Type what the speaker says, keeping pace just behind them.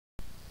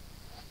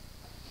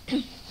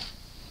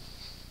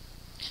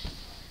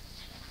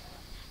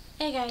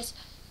Hey guys,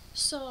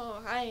 so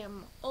I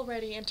am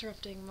already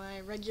interrupting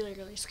my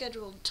regularly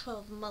scheduled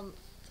 12-month,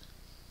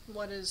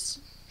 what is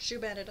shoe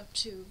banded up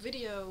to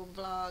video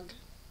vlog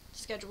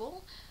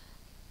schedule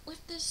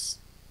with this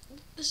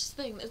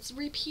thing, this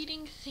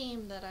repeating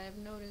theme that I have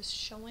noticed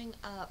showing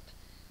up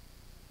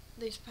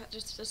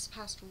just this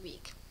past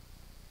week.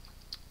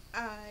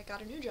 I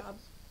got a new job.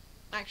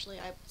 Actually,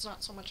 it's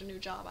not so much a new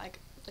job.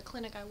 The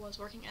clinic I was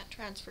working at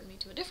transferred me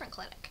to a different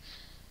clinic.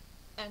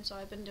 And so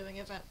I've been doing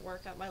event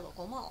work at my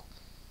local mall.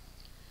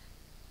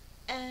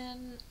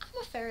 And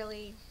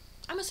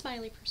I'm a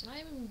smiley person.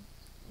 I'm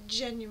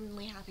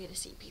genuinely happy to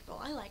see people.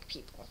 I like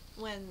people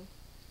when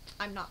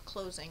I'm not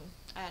closing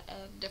at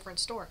a different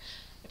store,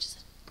 which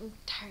is an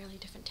entirely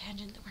different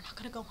tangent that we're not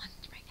going to go on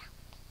right now.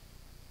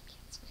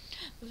 Yes.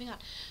 Moving on.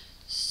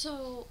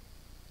 So,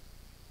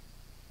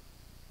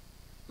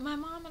 my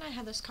mom and I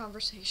had this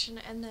conversation,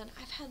 and then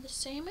I've had the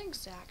same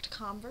exact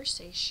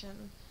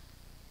conversation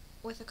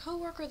with a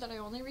coworker that I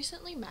only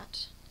recently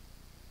met,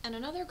 and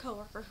another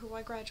coworker who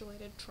I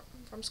graduated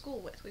from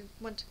school with. We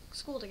went to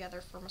school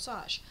together for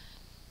massage.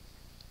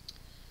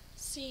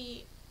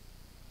 See,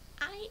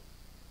 how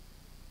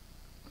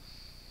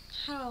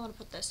do I want to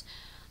put this?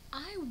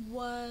 I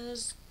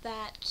was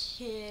that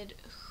kid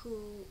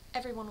who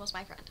everyone was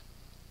my friend.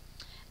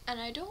 And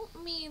I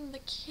don't mean the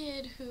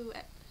kid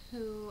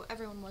who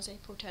everyone was a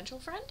potential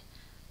friend.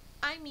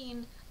 I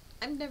mean,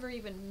 I've never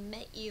even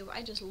met you.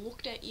 I just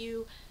looked at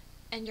you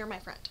and you're my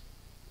friend.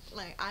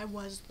 Like, I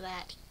was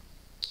that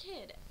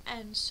kid.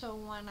 And so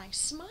when I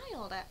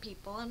smiled at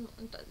people, and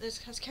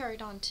this has carried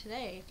on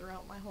today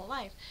throughout my whole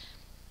life,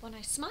 when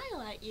I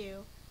smile at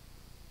you,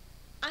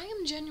 I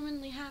am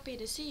genuinely happy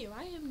to see you.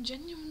 I am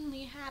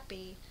genuinely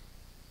happy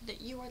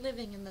that you are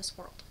living in this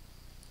world.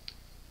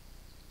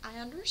 I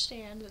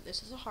understand that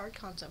this is a hard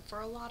concept for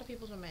a lot of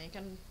people to make,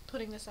 and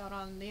putting this out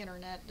on the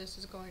internet, this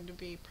is going to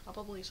be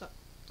probably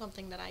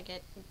something that I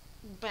get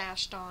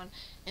bashed on,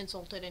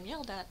 insulted, and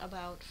yelled at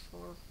about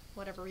for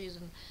whatever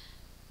reason.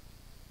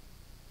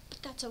 But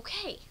that's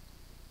okay.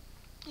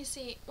 You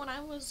see, when I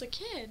was a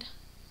kid,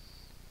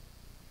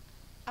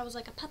 I was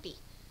like a puppy.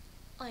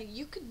 Like,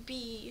 you could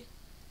be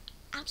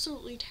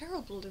absolutely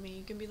terrible to me.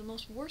 You can be the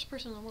most worst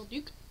person in the world.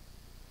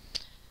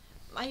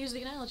 I use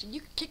the analogy,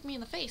 you could kick me in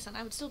the face and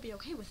I would still be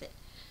okay with it.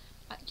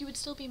 You would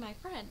still be my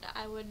friend.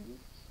 I would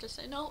just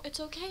say, no,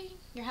 it's okay.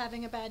 You're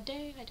having a bad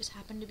day. I just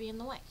happen to be in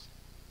the way.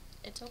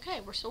 It's okay.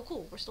 We're still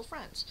cool. We're still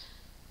friends.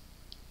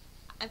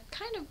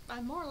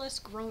 I'm more or less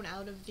grown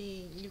out of the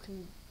you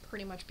can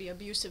pretty much be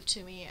abusive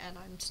to me and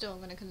I'm still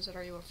going to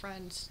consider you a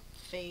friend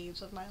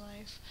phase of my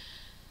life.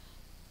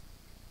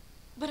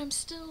 But I'm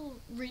still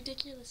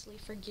ridiculously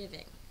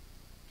forgiving.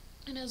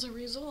 And as a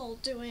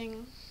result,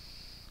 doing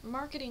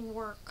marketing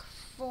work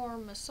for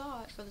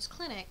massage for this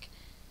clinic,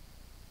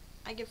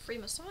 I give free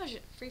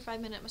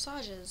 5-minute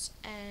massages,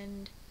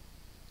 and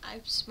I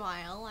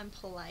smile, I'm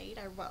polite,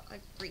 I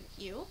greet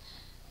you.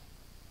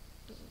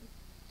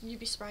 You'd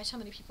be surprised how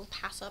many people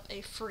pass up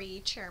a free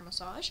chair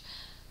massage.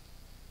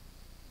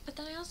 But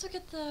then I also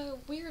get the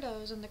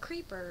weirdos and the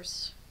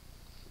creepers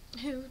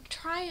who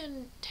try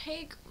and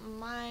take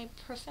my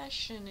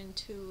profession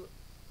into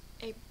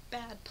a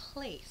bad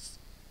place.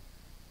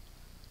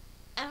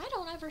 And I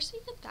don't ever see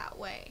it that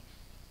way.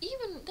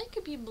 Even, they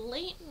could be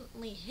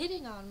blatantly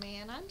hitting on me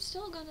and I'm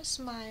still gonna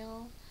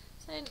smile.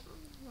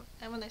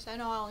 And when they say,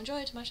 no, I'll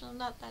enjoy it too much, I'm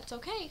not, that's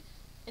okay.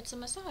 It's a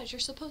massage, you're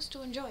supposed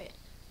to enjoy it.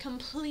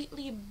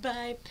 Completely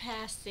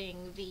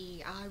bypassing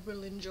the I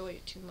will enjoy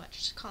it too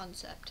much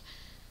concept.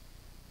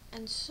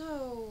 And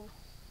so,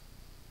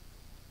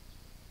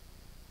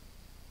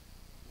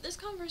 this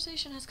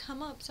conversation has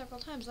come up several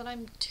times that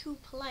I'm too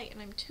polite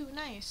and I'm too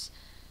nice.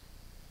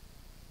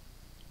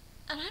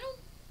 And I don't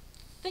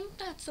think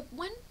that's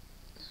when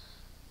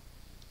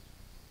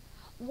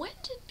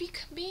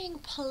did being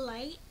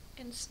polite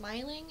and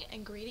smiling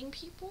and greeting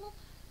people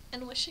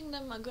and wishing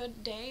them a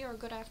good day or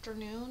good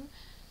afternoon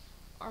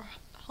or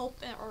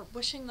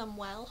wishing them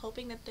well,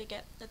 hoping that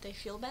they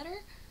feel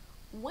better,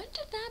 when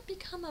did that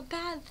become a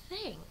bad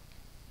thing?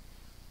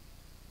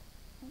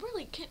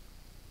 Really,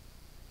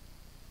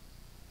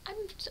 I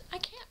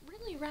can't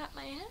really wrap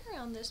my head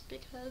around this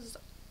because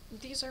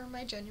these are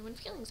my genuine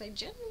feelings. I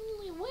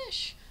genuinely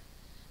wish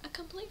a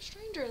complete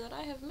stranger that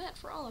I have met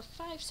for all of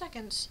 5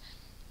 seconds,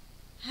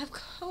 have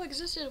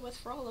coexisted with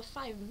for all of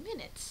 5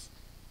 minutes,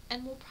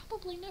 and will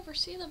probably never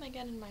see them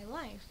again in my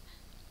life.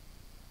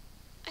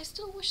 I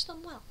still wish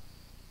them well.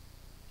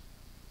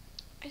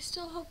 I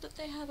still hope that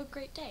they have a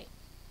great day.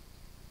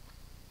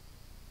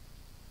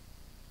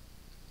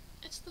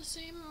 It's the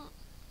same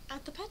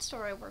at the pet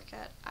store I work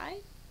at.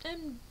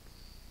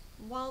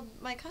 While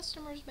my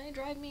customers may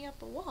drive me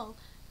up a wall,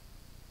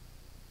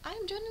 I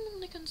am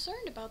genuinely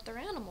concerned about their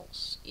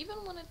animals,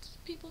 even when it's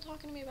people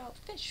talking to me about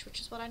fish,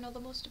 which is what I know the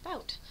most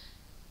about.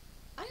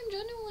 I am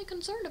genuinely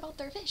concerned about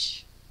their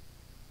fish.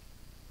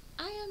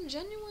 I am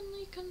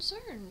genuinely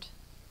concerned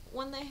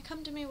when they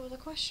come to me with a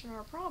question or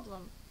a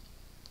problem.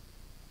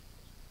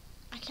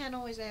 I can't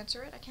always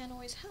answer it, I can't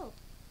always help.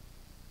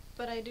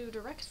 but I do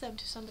direct them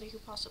to somebody who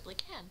possibly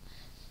can.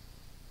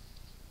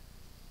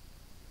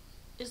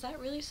 Is that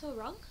really so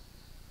wrong?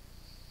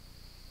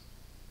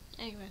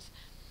 Anyways,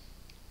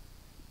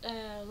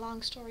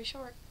 long story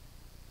short,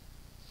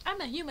 I'm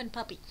a human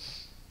puppy.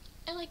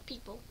 I like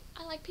people.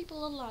 I like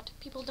people a lot.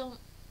 People don't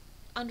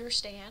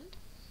understand.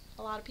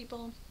 A lot of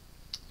people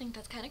think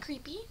that's kind of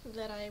creepy,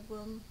 that I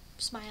will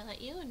smile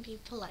at you and be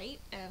polite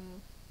and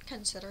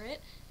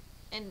considerate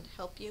and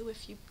help you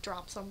if you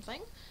drop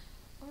something,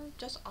 or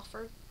just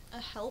offer a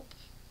help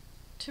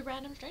to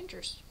random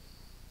strangers.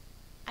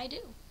 I do.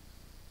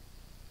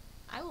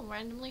 I will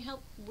randomly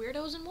help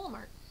weirdos in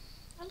Walmart.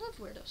 I love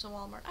weirdos in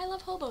Walmart. I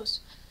love hobos.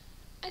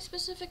 I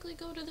specifically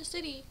go to the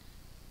city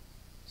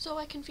so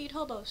I can feed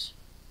hobos.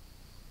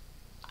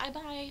 I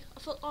buy a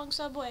foot-long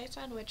Subway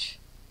sandwich,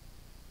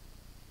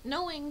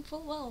 knowing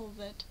full well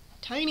that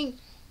tiny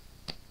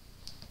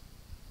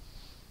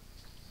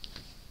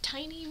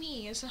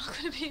me is not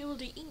going to be able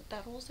to eat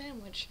that whole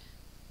sandwich.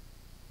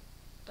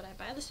 But I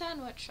buy the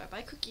sandwich, I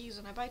buy cookies,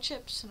 and I buy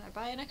chips, and I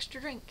buy an extra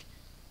drink.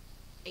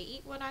 I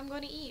eat what I'm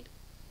going to eat,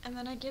 and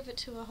then I give it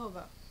to a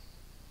hobo.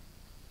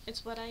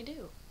 It's what I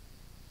do.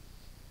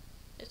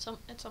 It's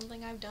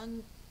something I've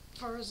done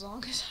for as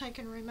long as I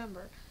can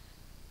remember.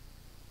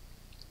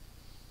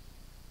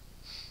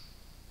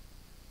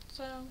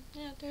 So,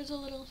 yeah, there's a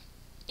little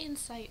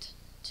insight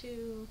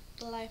to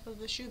the life of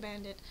the shoe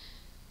bandit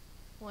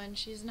when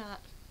she's not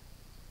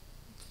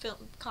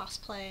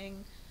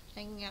cosplaying,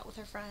 hanging out with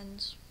her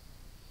friends.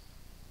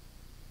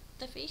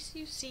 The face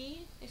you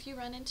see if you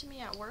run into me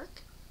at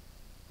work,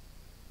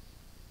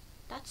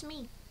 that's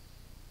me.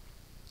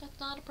 That's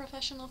not a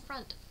professional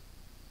front.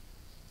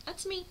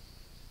 That's me.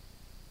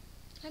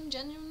 I'm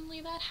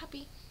genuinely that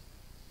happy.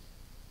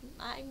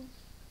 I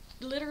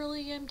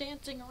literally am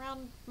dancing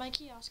around my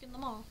kiosk in the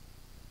mall.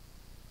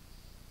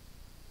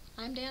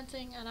 I'm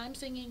dancing and I'm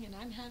singing and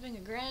I'm having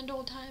a grand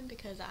old time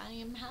because I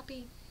am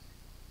happy.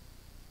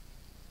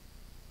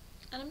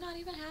 And I'm not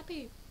even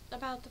happy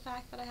about the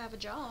fact that I have a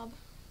job.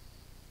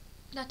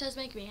 That does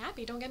make me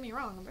happy, don't get me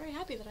wrong. I'm very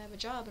happy that I have a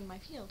job in my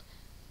field.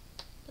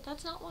 But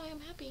that's not why I'm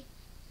happy.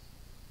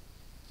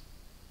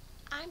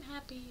 I'm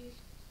happy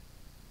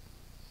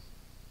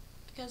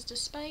because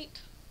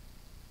despite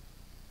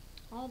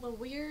all the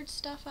weird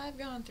stuff I've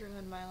gone through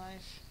in my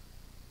life,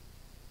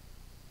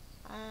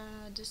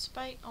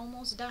 despite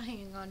almost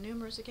dying on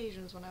numerous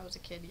occasions when I was a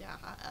kid, yeah,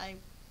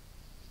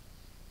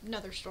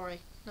 another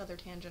story, another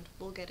tangent.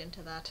 We'll get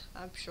into that,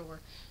 I'm sure,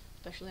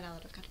 especially now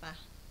that I've got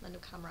my new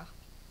camera.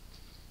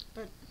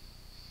 But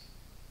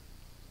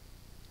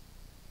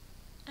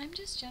I'm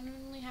just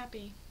genuinely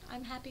happy.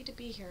 I'm happy to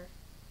be here.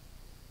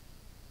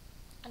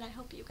 And I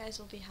hope you guys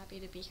will be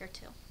happy to be here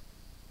too.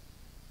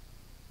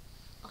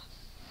 Oh,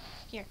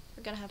 here,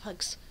 we're gonna have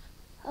hugs.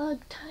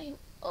 Hug time.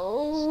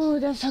 Oh,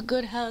 that's a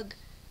good hug.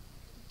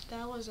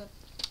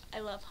 I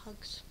love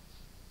hugs.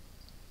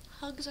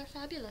 Hugs are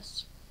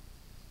fabulous.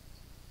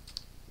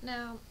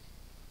 Now,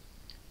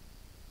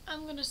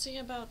 I'm gonna see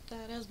about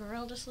that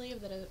Esmeralda sleeve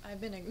that I've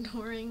been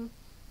ignoring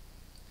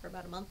for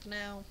about a month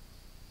now.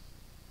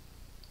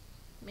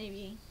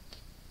 Maybe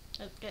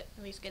at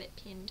least get it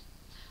pinned.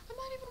 I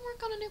might even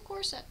work on a new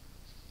corset.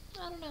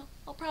 I don't know.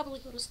 I'll probably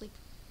go to sleep.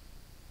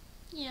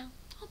 Yeah,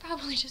 I'll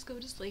probably just go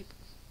to sleep.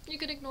 You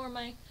could ignore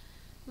my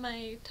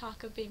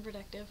talk of being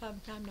productive.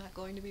 I'm not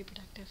going to be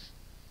productive.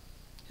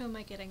 Who am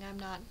I kidding?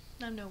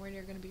 I'm nowhere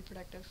near going to be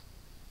productive.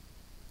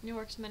 You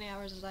work as many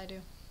hours as I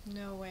do.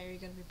 No way are you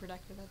going to be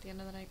productive at the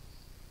end of the night.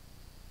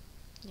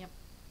 Yep.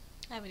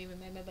 I haven't even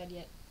made my bed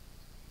yet.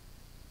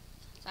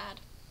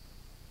 Sad.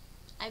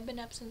 I've been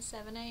up since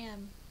 7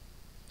 a.m.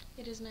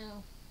 It is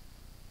now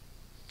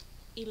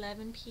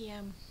 11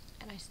 p.m.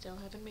 and I still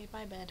haven't made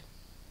my bed.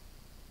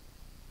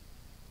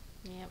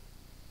 Yep.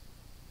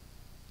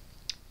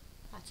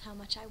 That's how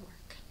much I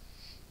work.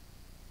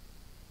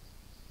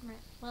 Alright,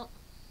 well,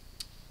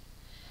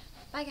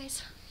 bye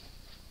guys.